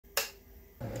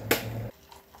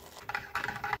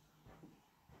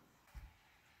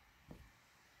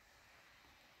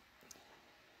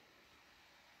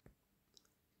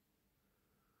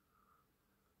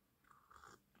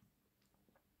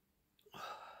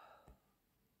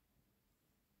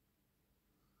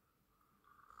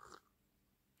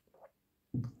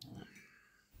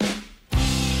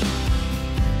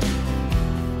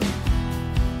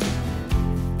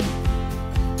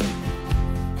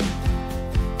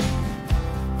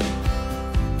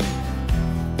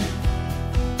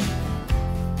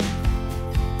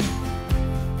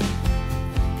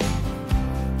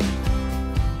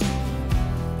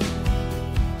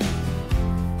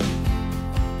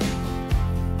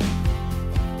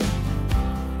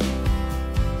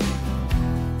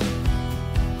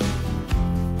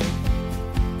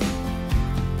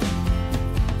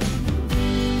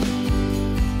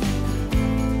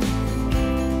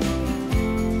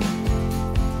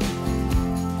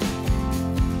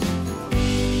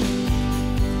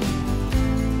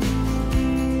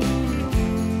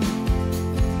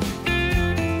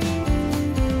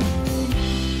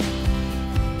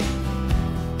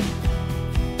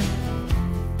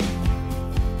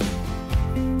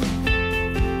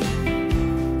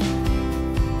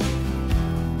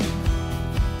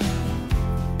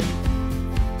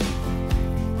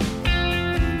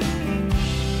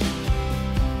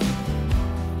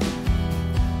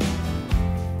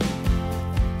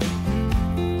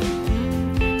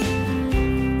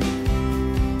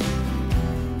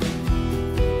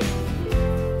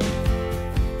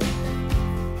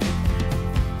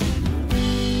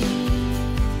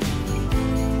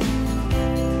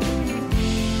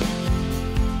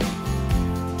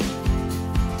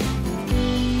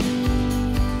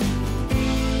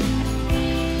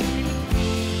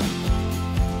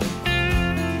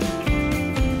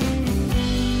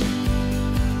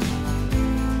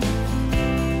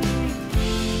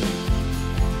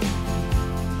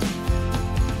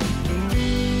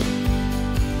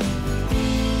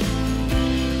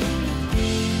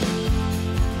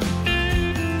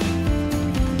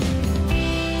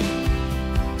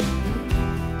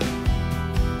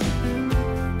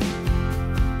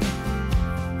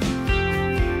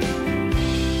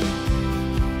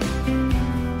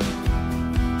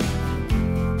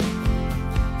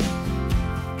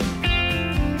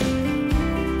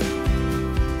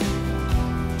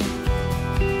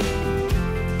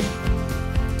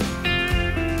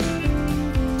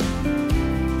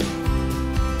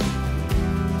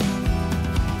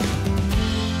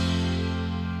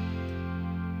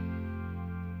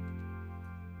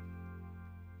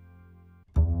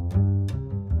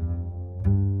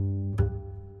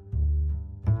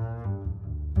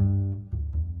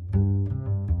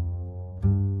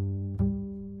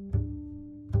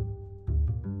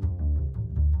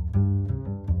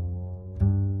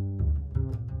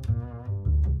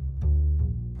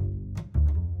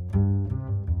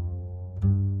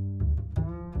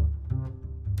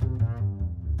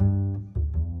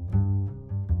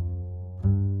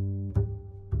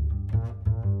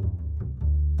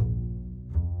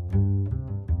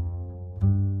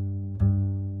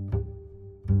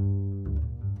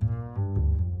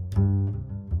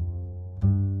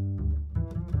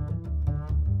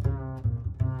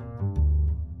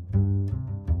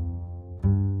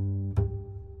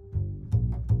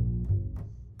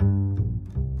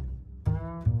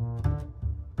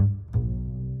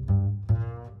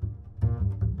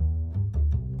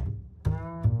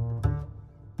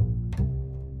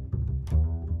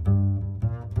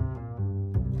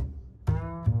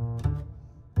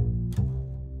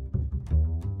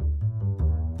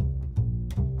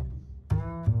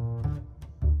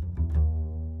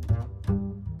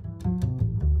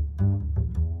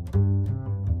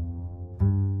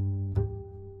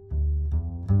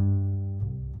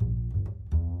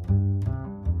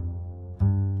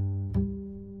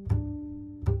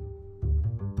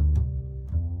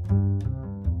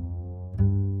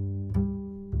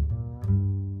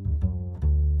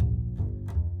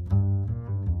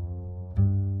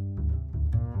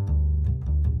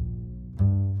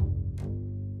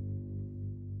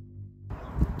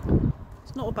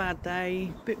a bad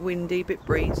day, a bit windy, a bit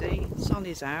breezy, the sun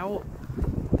is out,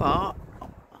 but,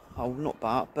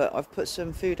 but I've put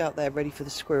some food out there ready for the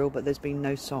squirrel, but there's been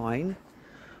no sign.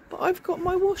 But I've got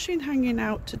my washing hanging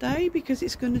out today because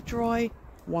it's going to dry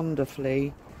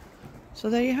wonderfully. So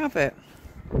there you have it.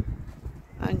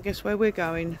 And guess where we're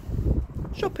going?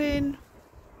 Shopping!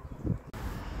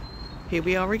 Here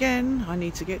we are again. I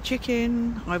need to get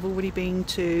chicken. I've already been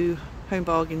to Home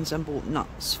Bargains and bought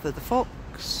nuts for the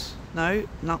fox. No,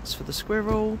 nuts for the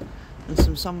squirrel and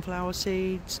some sunflower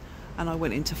seeds. And I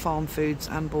went into Farm Foods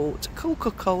and bought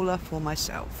Coca-Cola for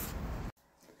myself.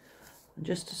 And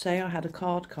just to say, I had a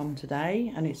card come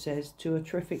today and it says, "To a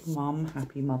terrific mum,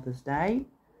 happy Mother's Day.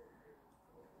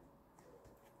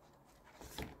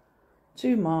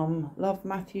 To Mum, love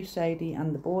Matthew, Sadie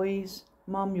and the boys.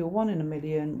 Mum, you're 1 in a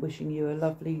million, wishing you a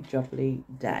lovely, jubbly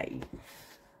day."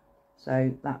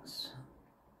 So that's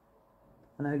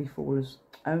an Only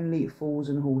Fools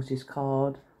and Horses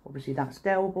card. Obviously that's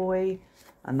Del Boy,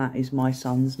 and that is my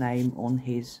son's name on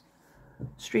his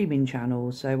streaming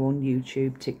channel. So on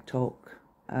YouTube, TikTok,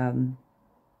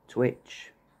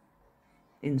 Twitch,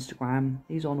 Instagram,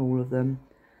 he's on all of them.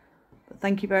 But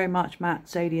thank you very much, Matt,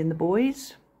 Sadie and the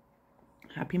boys.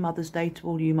 Happy Mother's Day to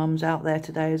all you mums out there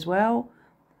today as well.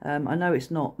 I know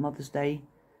it's not Mother's Day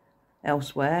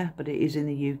elsewhere, but it is in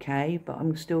the UK. But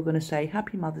I'm still going to say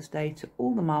Happy Mother's Day to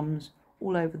all the mums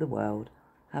all over the world.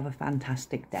 Have a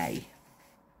fantastic day.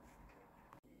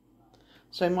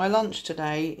 So my lunch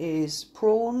today is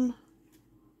prawn.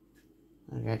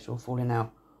 Okay, it's all falling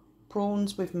out.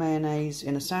 Prawns with mayonnaise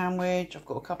in a sandwich. I've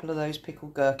got a couple of those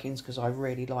pickled gherkins because I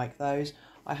really like those.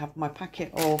 I have my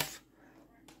packet of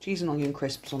cheese and onion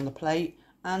crisps on the plate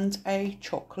and a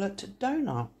chocolate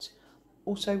donut,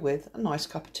 also with a nice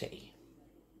cup of tea.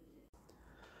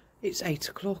 It's 8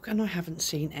 o'clock and I haven't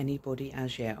seen anybody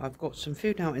as yet. I've got some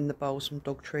food out in the bowl, some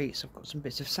dog treats, I've got some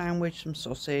bits of sandwich, some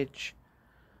sausage,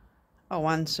 oh,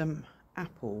 and some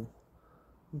apple.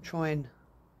 I'm trying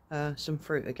some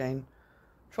fruit again.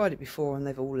 Tried it before and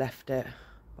they've all left it,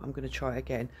 but I'm going to try it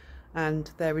again. And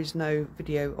there is no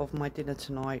video of my dinner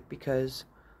tonight because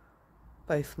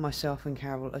both myself and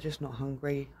Carol are just not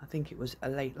hungry. I think it was a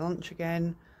late lunch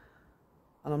again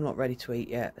and I'm not ready to eat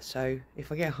yet. So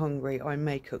if I get hungry, I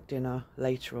may cook dinner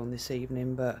later on this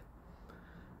evening, but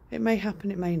it may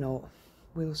happen, it may not.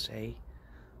 We'll see.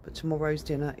 But tomorrow's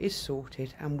dinner is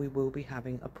sorted and we will be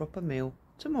having a proper meal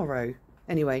tomorrow.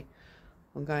 Anyway,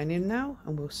 I'm going in now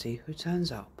and we'll see who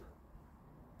turns up.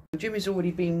 Jimmy's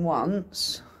already been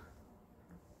once.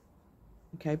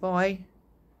 Okay, bye.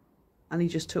 And he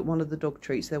just took one of the dog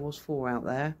treats. There was 4 out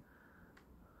there.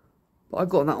 But I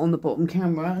got that on the bottom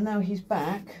camera and now he's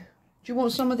back. Do you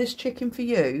want some of this chicken for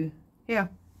you? Here,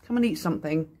 come and eat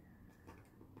something.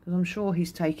 Because I'm sure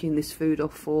he's taking this food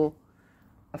off for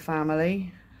a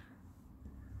family.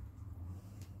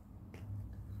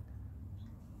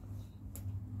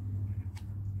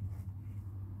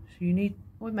 So you need,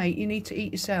 boy mate, you need to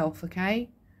eat yourself, okay?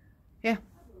 Yeah.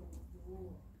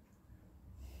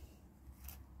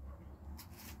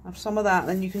 Have some of that,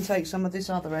 then you can take some of this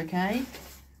other, okay?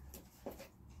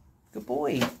 Good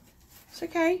boy. It's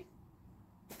okay.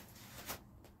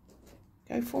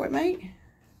 Go for it, mate.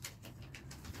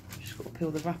 Just got to peel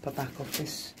the wrapper back off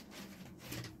this.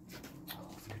 Oh,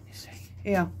 for goodness sake.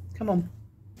 Here, come on.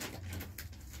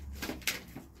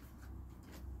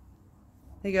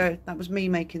 There you go. That was me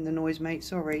making the noise, mate.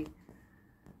 Sorry.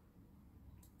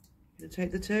 Gonna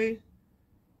take the 2?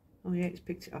 Oh yeah, it's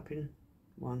picked it up in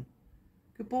 1.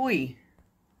 Good boy.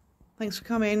 Thanks for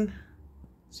coming.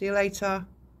 See you later.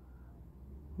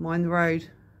 Mind the road.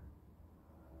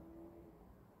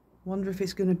 Wonder if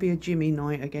it's going to be a Jimmy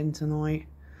night again tonight.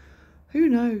 Who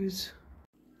knows?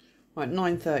 Right,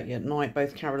 9:30 at night,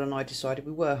 both Carol and I decided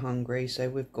we were hungry. So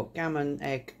we've got gammon,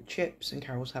 egg, chips, and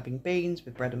Carol's having beans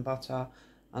with bread and butter.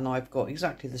 And I've got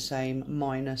exactly the same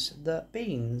minus the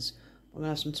beans. I'm going to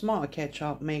have some tomato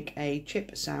ketchup, make a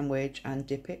chip sandwich and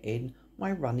dip it in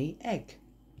my runny egg.